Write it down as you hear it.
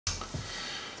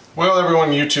Well,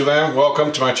 everyone, YouTube land,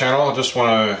 welcome to my channel. I just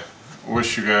want to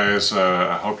wish you guys,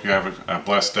 I hope you have a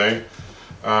blessed day.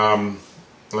 Let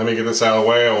me get this out of the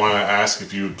way. I want to ask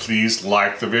if you would please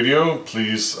like the video,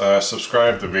 please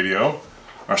subscribe to the video,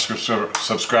 or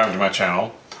subscribe to my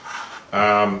channel.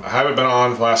 I haven't been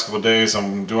on for the last couple of days.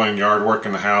 I'm doing yard work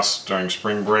in the house during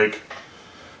spring break,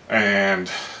 and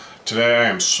today I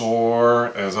am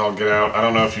sore as I'll get out. I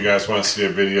don't know if you guys want to see a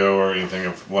video or anything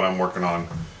of what I'm working on,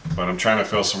 but I'm trying to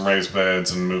fill some raised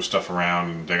beds and move stuff around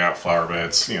and dig out flower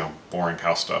beds, you know, boring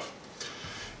house stuff.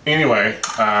 Anyway,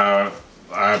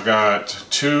 I've got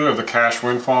 2 of the cash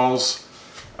windfalls.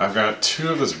 I've got 2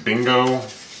 of this bingo,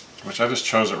 which I just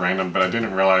chose at random, but I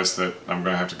didn't realize that I'm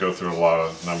going to have to go through a lot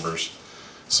of numbers.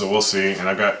 So we'll see. And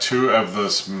I've got 2 of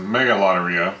this mega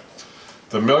lotteria.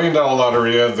 The $1 Million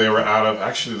lotteria, they were out of,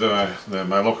 actually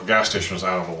my local gas station was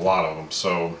out of a lot of them.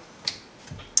 So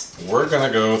we're going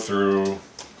to go through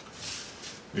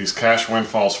these cash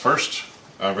windfalls first.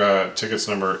 I've got tickets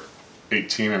number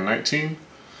 18 and 19,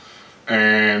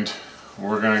 and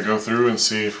we're gonna go through and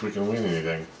see if we can win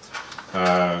anything.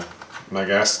 My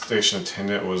gas station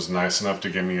attendant was nice enough to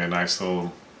give me a nice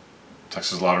little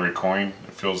Texas Lottery coin.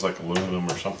 It feels like aluminum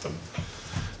or something.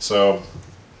 So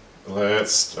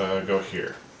let's go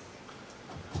here.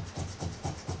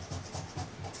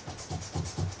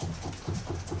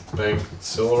 Bank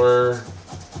silver,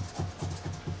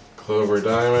 Clover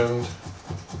diamond,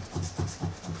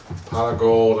 pot of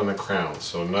gold, and a crown.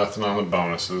 So nothing on the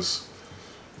bonuses.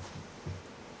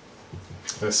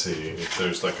 Let's see if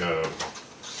there's like a,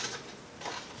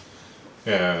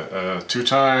 yeah,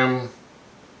 2-time,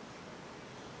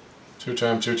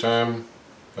 2-time, 2-time.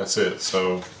 That's it.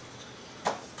 So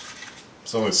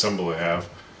it's the only symbol they have.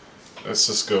 Let's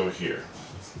just go here.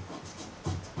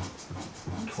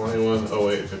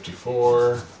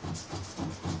 210854.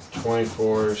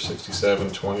 24,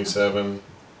 67, 27,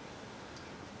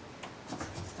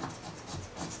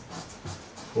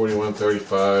 41,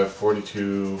 35,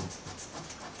 42,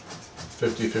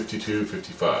 50, 52,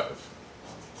 55.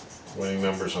 Winning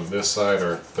numbers on this side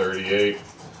are 38,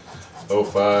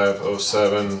 05,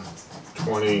 07,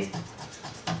 20,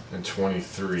 and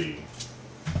 23.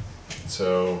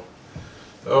 So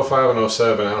 05 and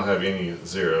 07, I don't have any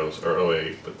zeros, or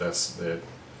 08, but that's it.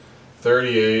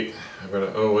 38, I've got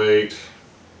an 08,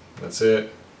 that's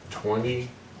it. 20,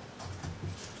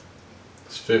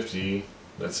 it's 50,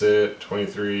 that's it.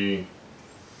 23,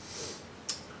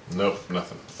 nope,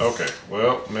 nothing. Okay,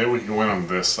 well, maybe we can win on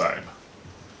this side.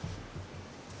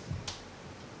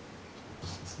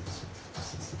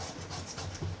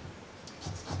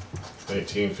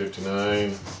 $18,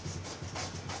 $59,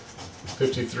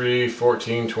 $53,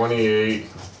 $14, $28,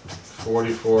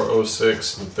 $44,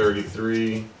 $06, and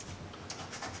 $33.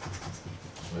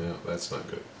 Well, that's not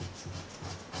good.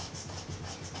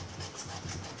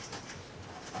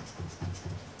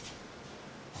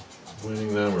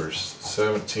 Winning numbers: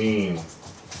 17,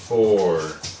 4,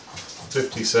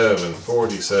 57,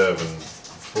 47,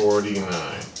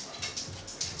 49.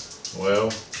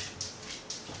 Well,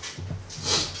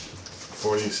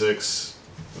 46,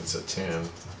 that's a 10.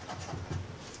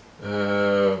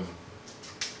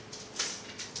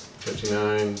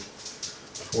 59,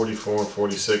 44 and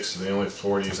 46 are the only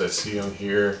 40s I see on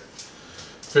here.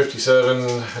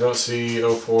 57, I don't see.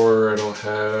 04, I don't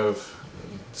have.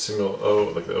 Single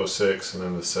O, like the 06, and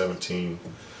then the 17.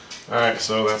 Alright,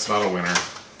 so that's not a winner.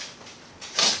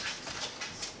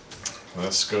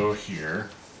 Let's go here.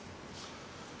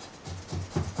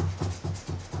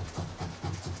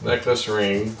 Necklace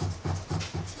ring.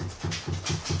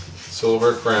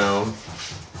 Silver crown.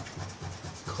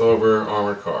 Clover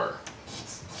armored car.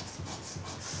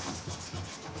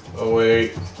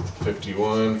 08,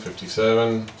 51,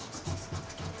 57,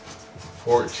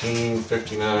 14,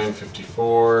 59,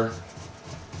 54,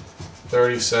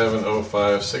 37,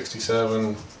 05,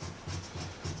 67,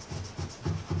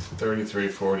 33,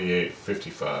 48,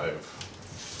 55.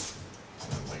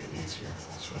 That'll make it easier.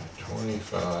 That's right.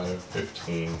 25,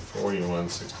 15, 41,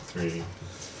 63,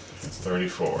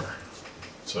 34.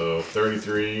 So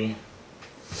 33.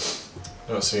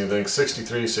 Don't see anything.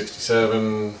 63,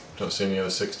 67, don't see any other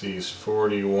 60s.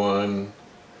 41,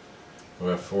 we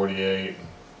have 48,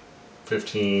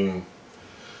 15,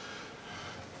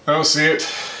 I don't see it.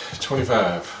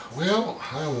 25. Well,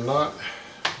 I'm not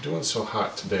doing so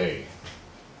hot today.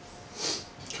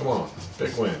 Come on,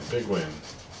 big win, big win.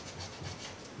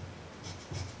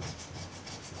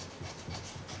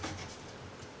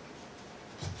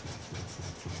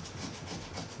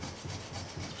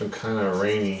 It's been kind of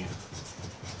rainy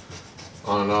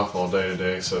on and off all day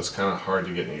today, so it's kind of hard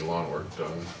to get any lawn work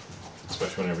done,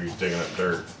 especially whenever you're digging up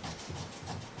dirt.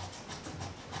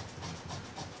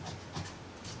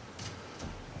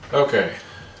 Okay,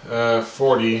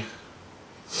 40,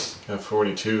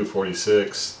 42,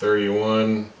 46,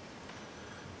 31,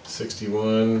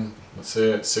 61, that's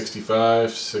it,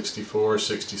 65, 64,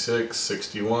 66,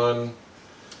 61,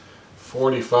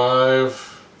 45,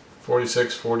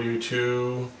 46,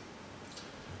 42,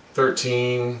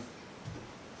 13,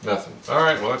 nothing.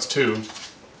 Alright, well that's 2.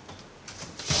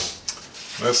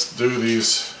 Let's do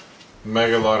these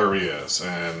mega lotterias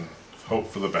and hope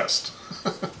for the best.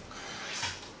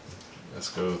 Let's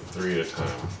go 3 at a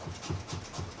time.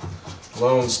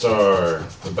 Lone Star,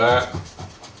 the bat,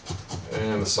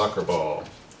 and the soccer ball.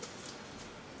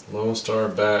 Lone Star,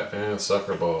 bat, and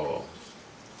soccer ball.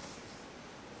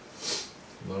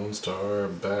 Lone Star,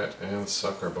 bat, and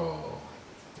soccer ball.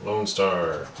 Lone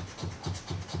Star,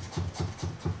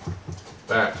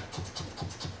 bat,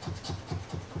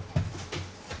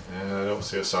 and I don't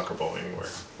see a soccer ball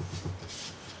anywhere.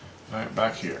 Alright,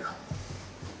 back here.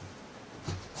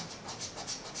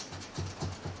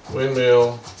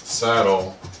 Windmill,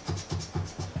 saddle,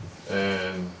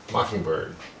 and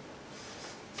mockingbird.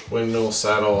 Windmill,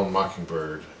 saddle, and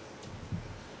mockingbird.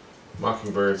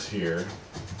 Mockingbird's here.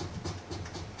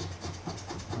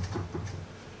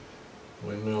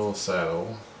 Windmill,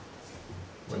 saddle,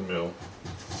 windmill.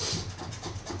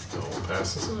 No, we'll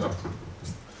pass this up.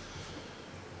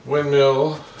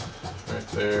 Windmill, right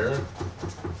there.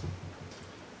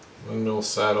 Windmill,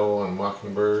 saddle, and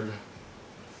mockingbird.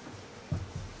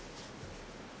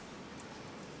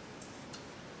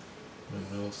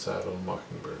 Windmill, saddle,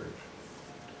 mockingbird.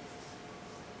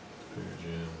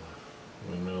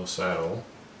 Windmill, saddle.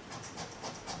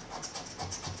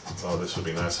 Oh, this would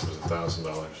be nice if it was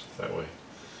 $1,000 that way.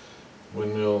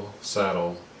 Windmill,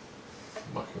 saddle,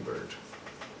 mockingbird.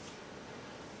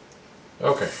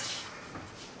 Okay.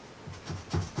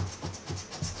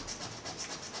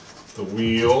 The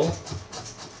wheel,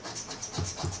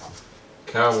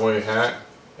 cowboy hat,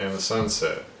 and the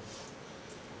sunset.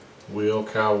 Wheel,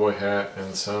 cowboy hat,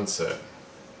 and sunset.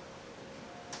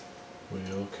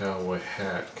 Wheel, cowboy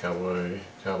hat, cowboy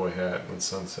hat, and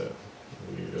sunset.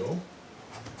 Wheel.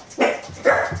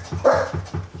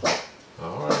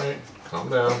 Alright, calm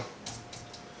down.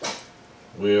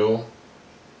 Wheel,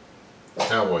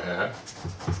 cowboy hat,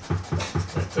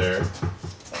 right there.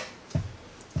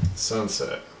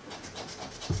 Sunset.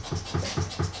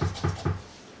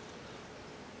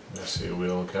 I see a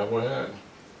wheel and cowboy hat?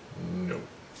 Nope.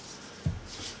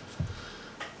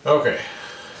 Okay.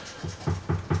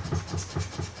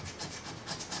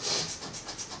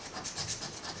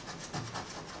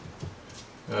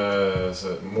 Is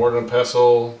it mortar and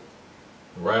pestle,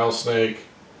 rattlesnake,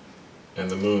 and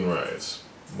the moonrise?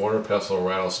 Mortar, pestle,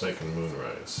 rattlesnake, and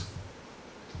moonrise.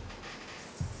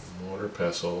 Mortar,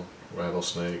 pestle,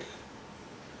 rattlesnake,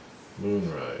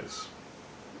 moonrise.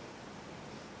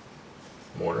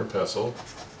 Mortar, pestle.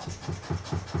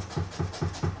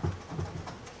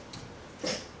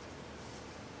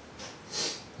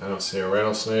 I don't see a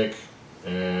rattlesnake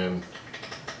and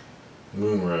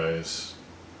moonrise.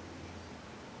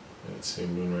 I didn't see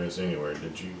moonrise anywhere,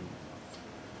 did you?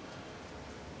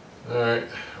 Alright,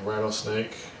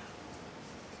 rattlesnake.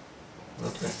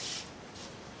 Okay.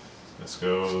 Let's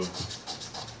go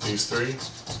these 3.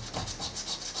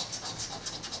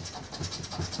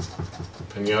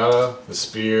 Pinata, the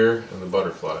spear, and the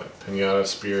butterfly. Pinata,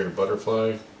 spear, and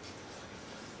butterfly.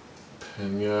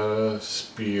 Pinata,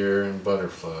 spear, and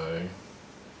butterfly.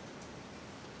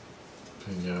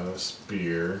 Pinata,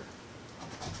 spear.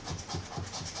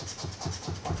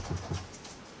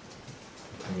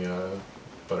 Pinata,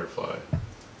 butterfly.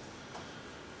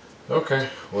 Okay,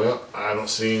 well, I don't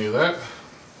see any of that.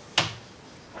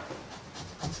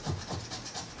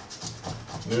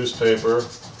 Newspaper,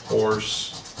 horse,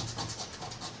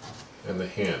 and the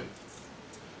hen.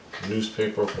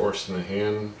 Newspaper, horse, and the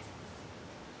hen.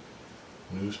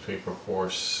 Newspaper,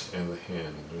 horse, and the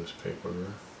hen.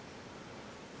 Newspaper,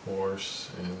 horse,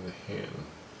 and the hen.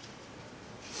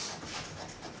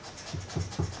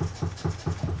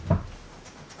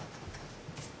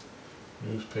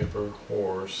 Newspaper,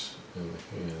 horse, and the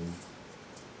hen.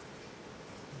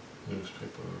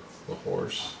 Newspaper, the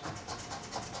horse.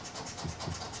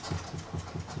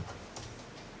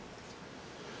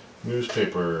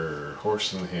 Newspaper,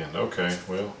 horse, and the hen. Okay,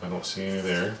 well, I don't see any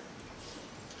there.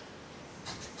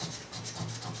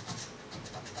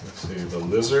 Let's see, the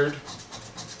lizard,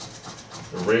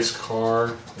 the race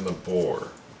car, and the boar.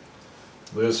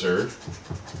 Lizard,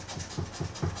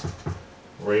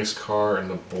 race car, and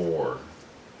the boar.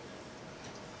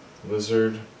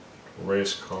 Lizard,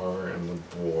 race car, and the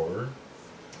boar.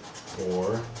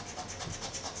 Boar,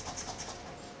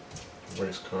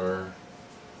 race car,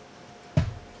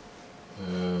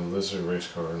 lizard,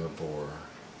 race car, and the boar.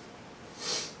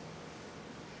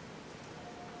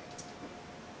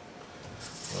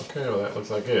 Okay, well that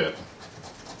looks like it.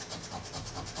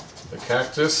 The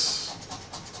cactus,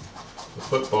 the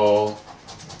football,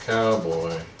 the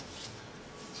cowboy.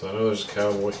 So I know there's a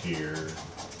cowboy here.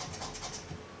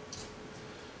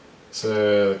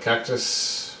 So the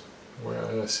cactus, where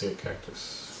did I see a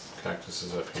cactus? Cactus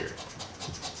is up here.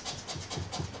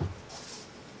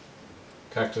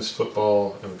 Cactus,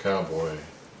 football, and cowboy.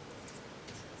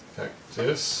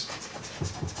 Cactus.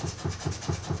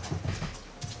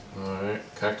 Alright,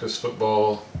 cactus,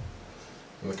 football,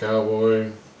 and the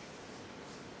cowboy.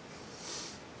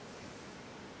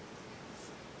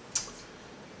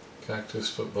 Cactus,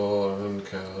 football, and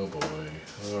cowboy.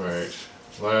 Alright,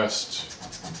 last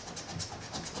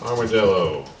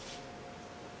armadillo.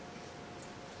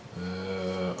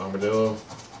 Armadillo.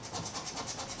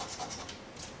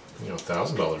 You know,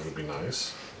 $1,000 would be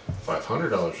nice.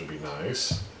 $500 would be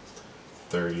nice.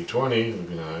 30-20 would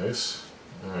be nice.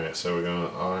 Alright, so we're going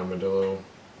to armadillo.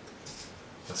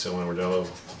 That's the only armadillo.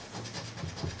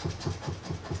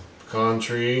 Pecan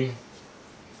tree.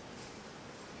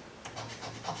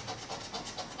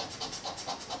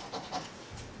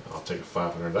 I'll take a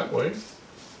 500 that way.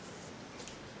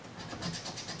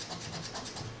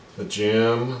 The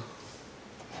gym.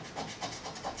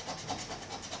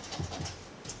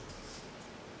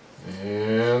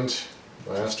 And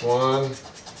last one,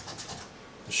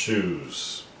 the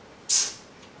shoes.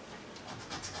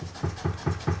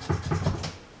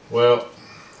 Well,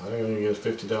 I think I'm going to get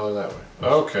 $50 that way.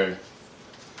 Okay,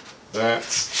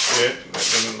 that's it. That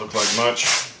doesn't look like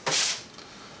much.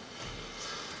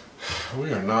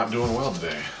 We are not doing well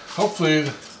today.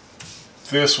 Hopefully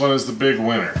this one is the big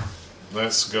winner.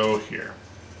 Let's go here.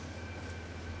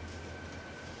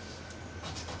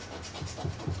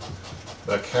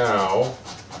 The cow,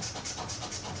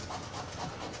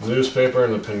 newspaper,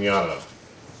 and the piñata.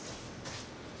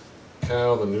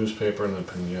 Cow, the newspaper, and the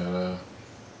piñata.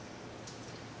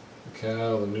 The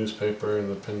cow, the newspaper, and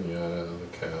the piñata.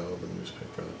 The cow, the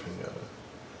newspaper, and the piñata.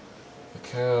 The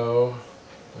cow.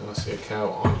 I don't see a cow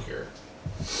on here.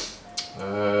 I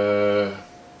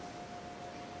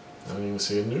don't even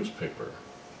see a newspaper.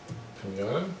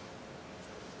 Piñata?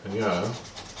 Piñata.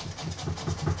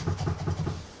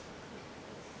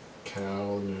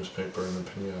 Cow, newspaper, and the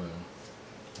piñata.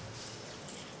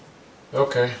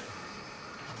 Okay.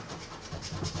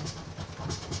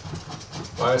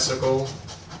 Bicycle,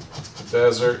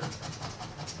 desert,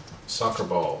 soccer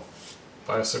ball.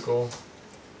 Bicycle,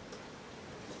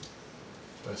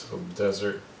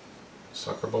 desert,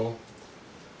 soccer ball.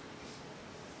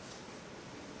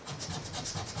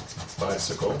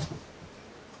 Bicycle.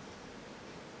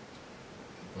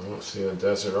 I don't see a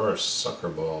desert or a soccer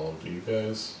ball. Do you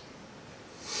guys?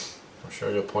 I'm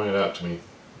sure you'll point it out to me.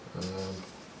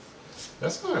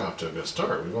 That's not off to a good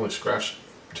start. We've only scratched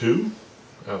 2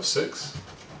 out of 6.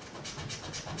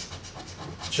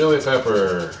 Chili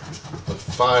pepper, the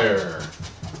fire,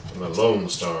 and the Lone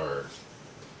Star.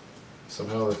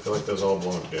 Somehow I feel like those all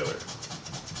belong together.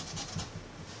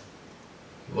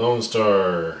 Lone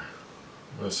Star.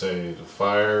 Let's say the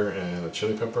fire and a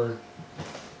chili pepper.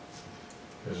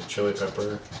 There's a chili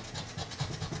pepper.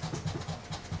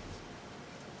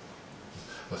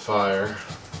 The fire.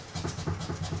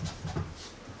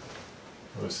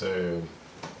 Let's say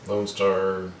Lone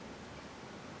Star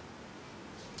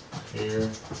here.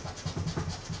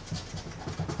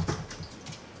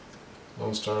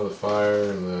 Lone Star, the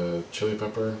fire, and the chili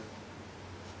pepper.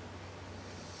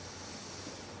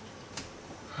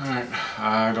 Alright,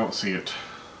 I don't see it.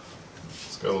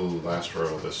 Let's go to the last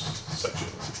row of this section.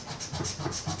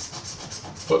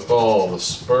 Football, the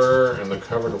spur, and the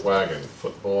covered wagon.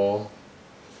 Football.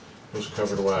 Who's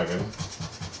covered wagon?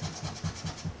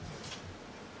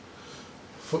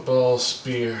 Football,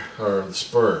 spear, or the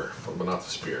spur, but not the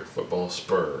spear. Football,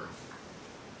 spur.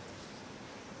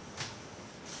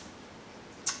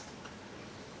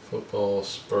 Football,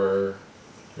 spur.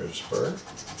 Here's a spur.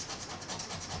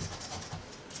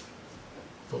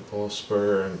 Football,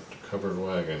 spur, and covered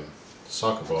wagon.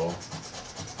 Soccer ball.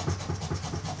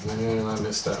 Man, I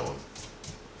missed that one.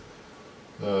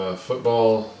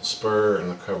 Football, spur,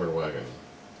 and the covered wagon.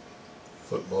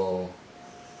 Football.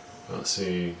 I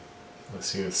see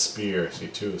the spear. I see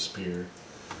 2 of spear.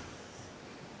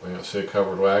 I don't see a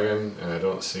covered wagon, and I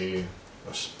don't see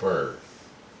a spur.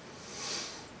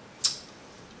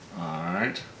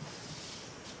 Alright.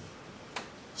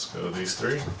 Let's go to these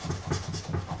 3.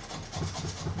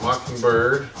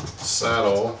 Mockingbird,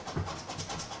 saddle,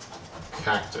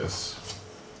 cactus.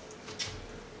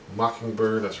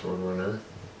 Mockingbird, that's Roadrunner.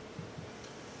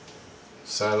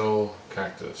 saddle,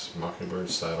 cactus. Mockingbird,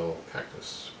 saddle,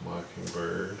 cactus.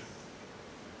 Mockingbird,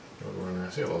 Roadrunner. I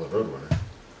see a lot of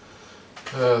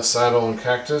Roadrunner. Saddle and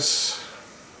cactus.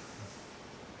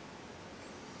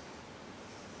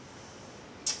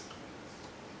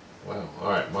 Wow.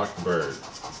 Alright, Mockingbird.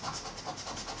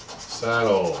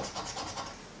 Saddle.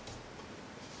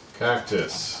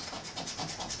 Cactus.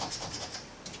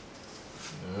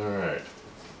 Alright.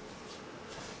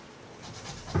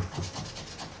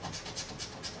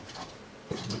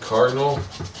 The cardinal,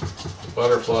 the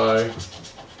butterfly,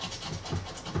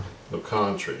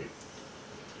 pecan tree.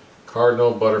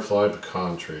 Cardinal, butterfly,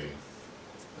 pecan tree.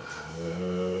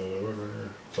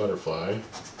 Butterfly.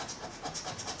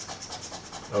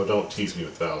 Oh, don't tease me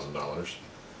with $1,000.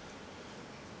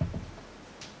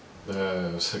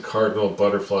 It's a cardinal,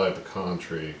 butterfly, pecan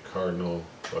tree. Cardinal,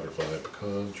 butterfly,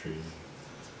 pecan tree.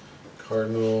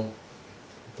 Cardinal,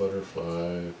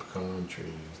 butterfly, pecan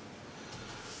tree.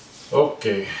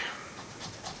 Okay.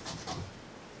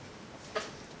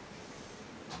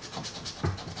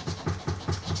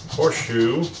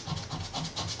 Horseshoe.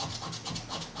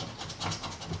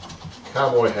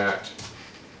 Cowboy hat.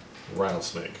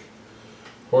 Rattlesnake.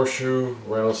 Horseshoe,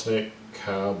 rattlesnake,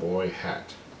 cowboy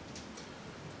hat.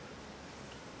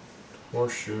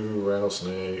 Horseshoe,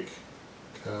 rattlesnake,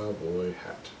 cowboy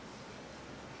hat.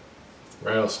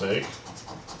 Rattlesnake.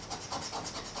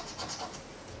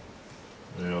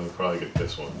 Yeah, we'll probably get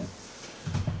this one.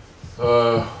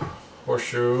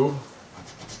 Horseshoe.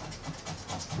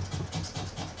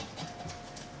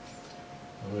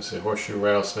 I'm going to say horseshoe,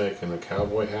 rattlesnake, and a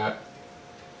cowboy hat.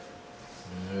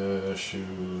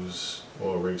 Shoes,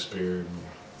 oil rig beard,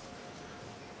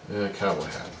 and a cowboy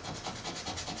hat.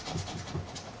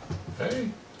 Hey,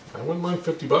 I wouldn't mind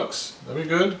 $50. That'd be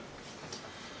good.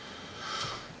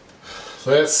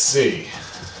 Let's see.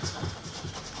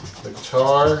 The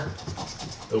guitar,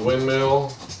 the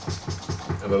windmill,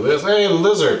 and the lizard. Hey, the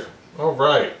lizard! All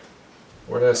right.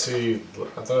 Where did I see?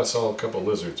 I thought I saw a couple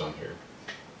lizards on here.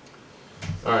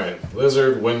 All right,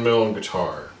 lizard, windmill, and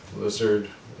guitar. Lizard,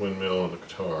 windmill, and the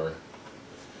guitar.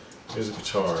 Here's a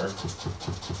guitar.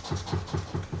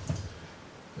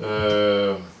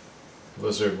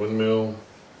 Lizard, windmill,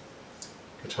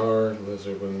 guitar,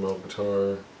 lizard, windmill,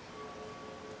 guitar.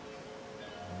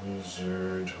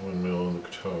 Lizard, windmill, and the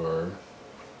guitar.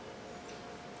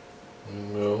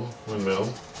 Windmill,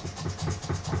 windmill.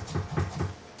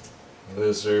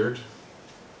 Lizard.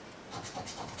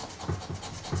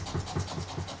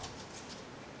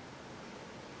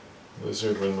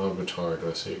 Lizard, windmill, guitar. Do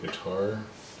I see a guitar?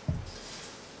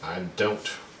 I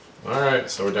don't. Alright,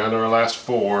 so we're down to our last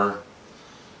 4.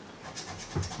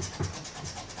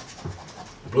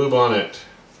 Blue bonnet.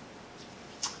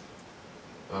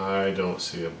 I don't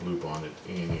see a blue bonnet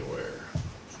anywhere.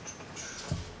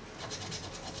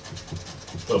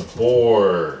 The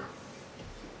boar.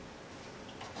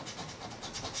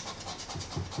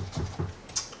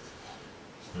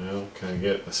 Well, can I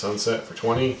get a sunset for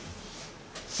 20?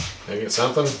 Can I get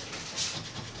something?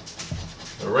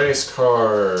 A race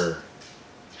car.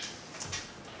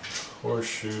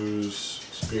 Horseshoes,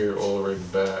 spear, oil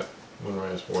rig, bat,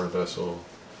 moonrise, water vessel.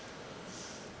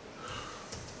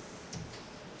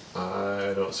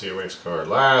 I don't see a race car.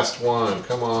 Last one,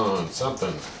 come on,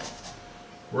 something.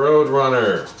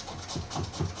 Roadrunner.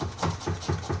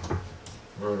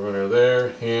 Roadrunner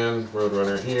there, hand,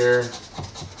 Roadrunner here.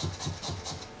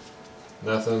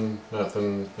 Nothing,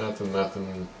 nothing, nothing, nothing.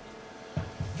 Man.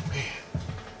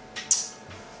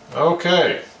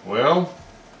 Okay, well,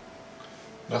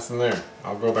 nothing there.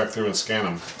 I'll go back through and scan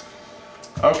them.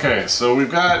 Okay, so we've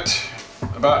got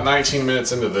about 19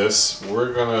 minutes into this.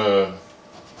 We're gonna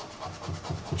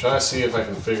try to see if I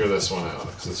can figure this one out,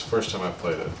 because it's the first time I've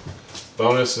played it.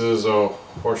 Bonus is a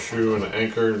horseshoe and an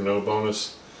anchor, no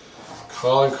bonus.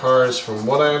 Calling cards, from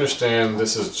what I understand,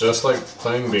 this is just like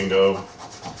playing bingo.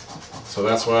 So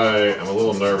that's why I'm a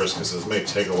little nervous, because it may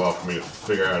take a while for me to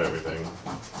figure out everything.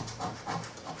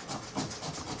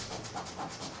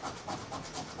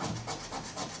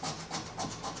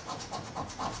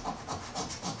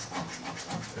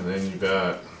 And then you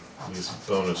got these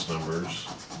bonus numbers.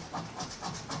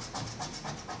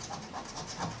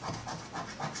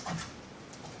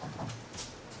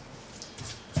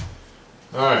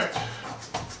 Alright.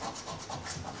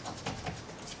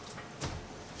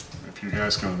 If you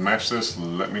guys can match this,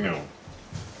 let me know.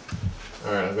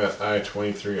 Alright, I've got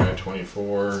I-23,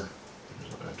 I-24.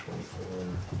 There's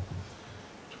I-24.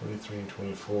 23 and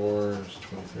 24. There's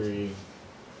 23.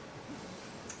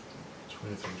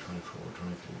 23, 24,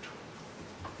 23,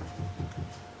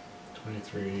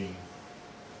 23,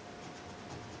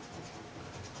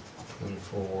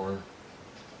 24.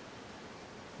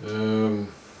 Okay,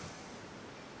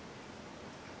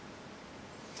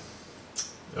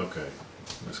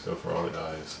 let's go for all the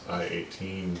eyes. Eye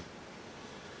 18,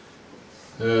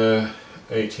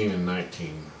 18 and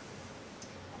 19.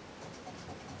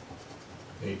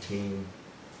 18,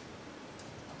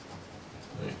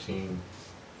 19,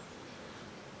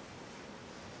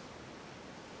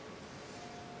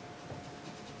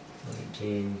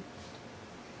 19,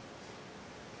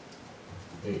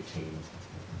 18.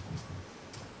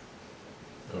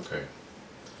 Okay.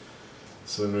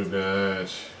 So then we've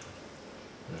got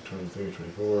 23,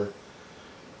 24,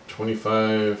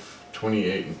 25,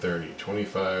 28, and 30.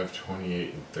 25,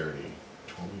 28, and 30.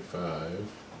 25,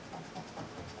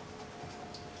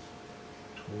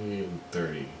 28, and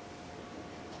 30.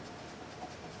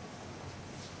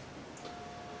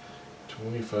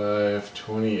 25,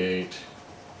 28,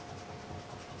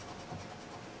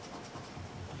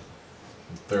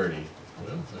 and 30.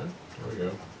 Well, there we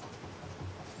go.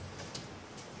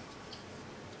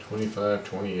 25,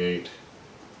 28,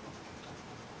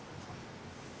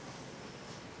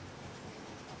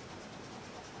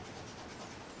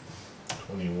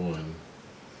 21,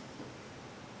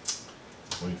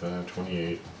 25,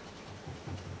 28.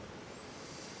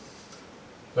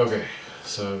 Okay,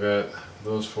 so I've got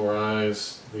those 4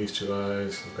 eyes, these 2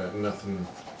 eyes, I've got nothing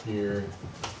here.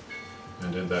 I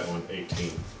did that one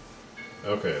 18.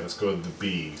 Okay, let's go with the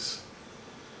B's.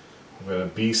 I've got a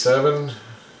B7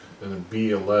 and a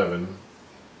B11.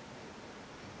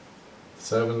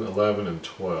 7, 11, and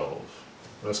 12.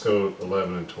 Let's go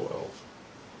 11 and 12.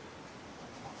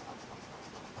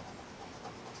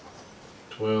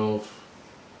 12,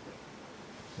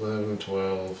 11 and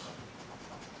 12,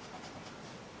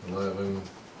 11,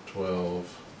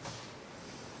 12,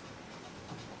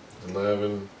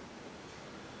 11,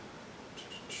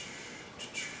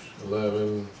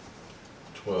 11,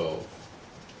 12.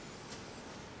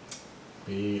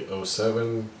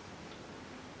 B07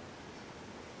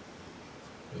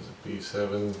 is a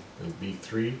B7 and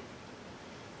B3.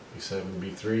 B7,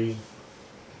 B3.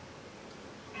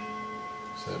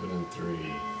 7 and 3.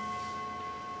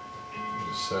 There's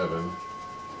a 7.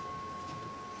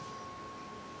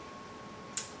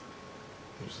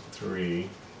 There's a 3.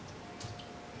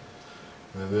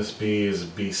 And then this B is a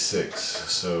B6.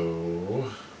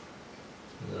 So,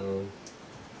 no.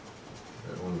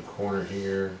 Got one in the corner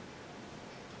here.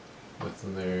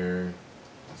 Nothing there.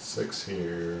 6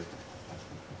 here.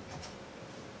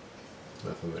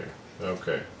 Nothing there.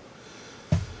 Okay.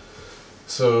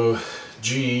 So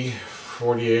G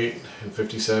 48 and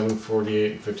 57,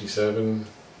 48 and 57.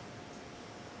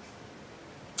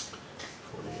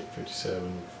 48,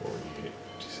 57, 48,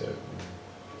 57.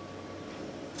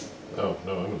 Oh,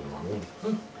 no, I'm in the wrong one.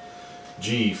 Huh.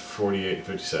 G 48 and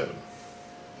 57.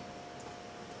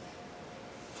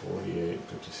 48,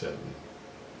 57.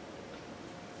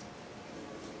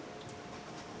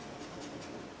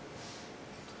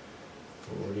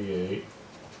 48,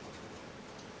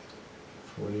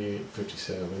 48,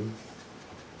 57.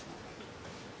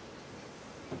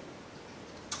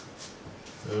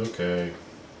 Okay,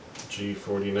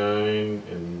 G49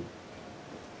 and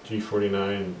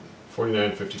G49,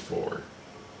 49, 54.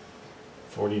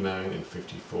 49 and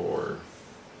 54.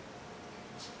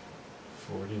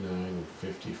 49 and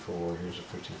 54, here's a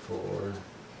 54.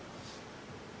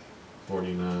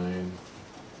 49,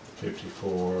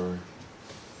 54.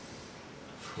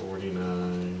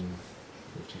 49,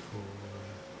 54,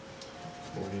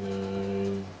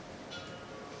 49,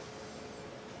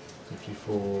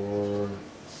 54.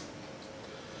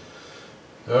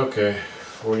 Okay,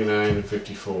 49 and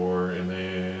 54, and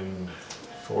then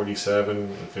 47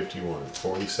 and 51.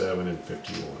 47 and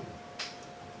 51.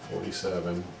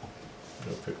 47,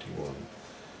 no, 51.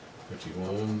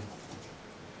 51,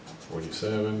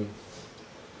 47,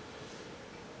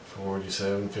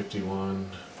 47,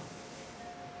 51.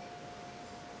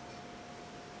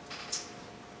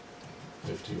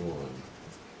 51.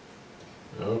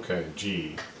 Okay,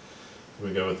 G.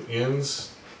 We go with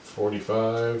ends,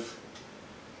 45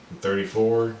 and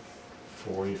 34,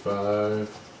 45,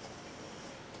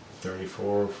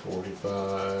 34,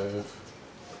 45,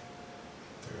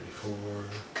 34,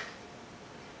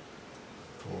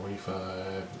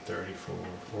 45, 34,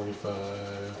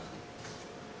 45,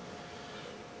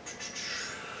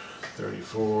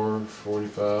 34,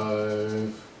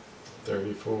 45,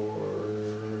 34,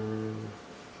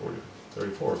 40,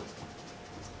 34.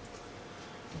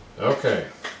 Okay,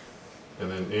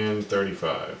 and then in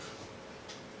 35.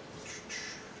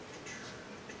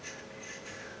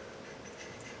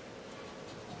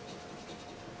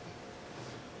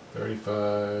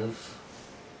 35.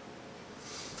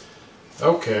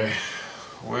 Okay,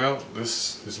 well,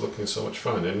 this is looking so much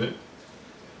fun, isn't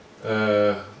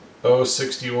it?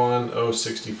 061,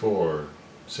 064,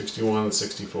 61,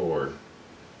 64,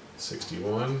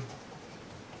 61,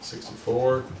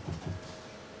 64,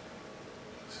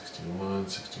 61,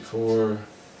 64,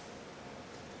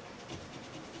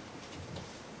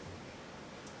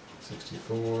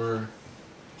 64,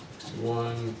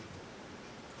 61.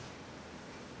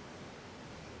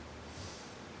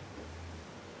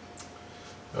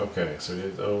 Okay, so we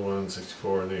did 01,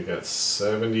 64, and then you got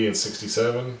 70 and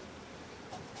 67.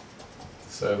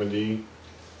 70,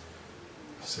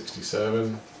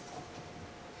 67,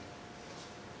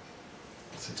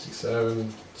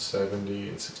 67, 70,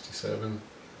 and 67.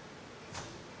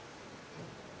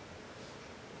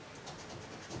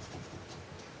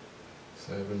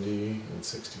 70 and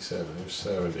 67. There's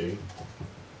 70,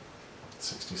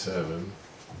 67,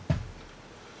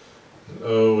 and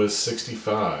O is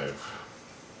 65.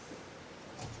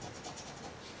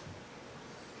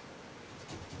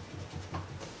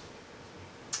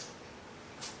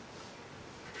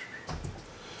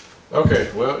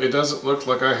 Okay, well, it doesn't look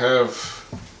like I have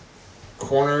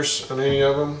corners on any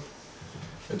of them.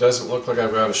 It doesn't look like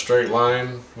I've got a straight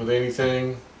line with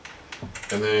anything.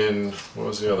 And then, what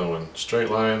was the other one? Straight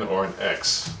line or an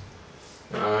X.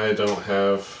 And I don't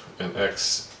have an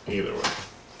X either way.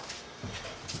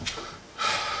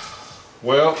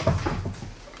 Well,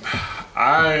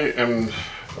 I am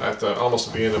at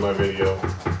almost the end of my video.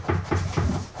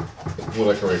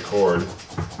 What I can record.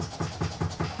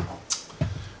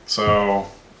 So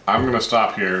I'm going to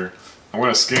stop here. I'm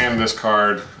going to scan this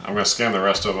card. I'm going to scan the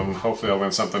rest of them. Hopefully I'll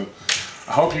win something.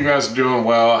 I hope you guys are doing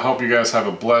well. I hope you guys have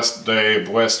a blessed day,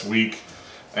 blessed week,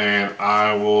 and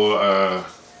I will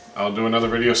I'll do another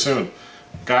video soon.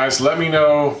 Guys, let me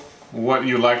know what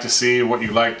you like to see, what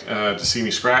you like to see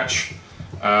me scratch.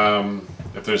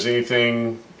 If there's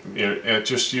anything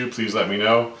just you, please let me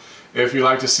know. If you'd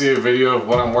like to see a video of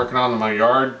what I'm working on in my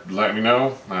yard, let me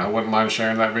know. I wouldn't mind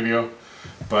sharing that video.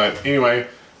 But anyway,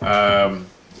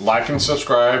 like and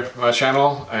subscribe to my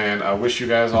channel, and I wish you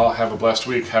guys all have a blessed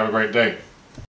week. Have a great day.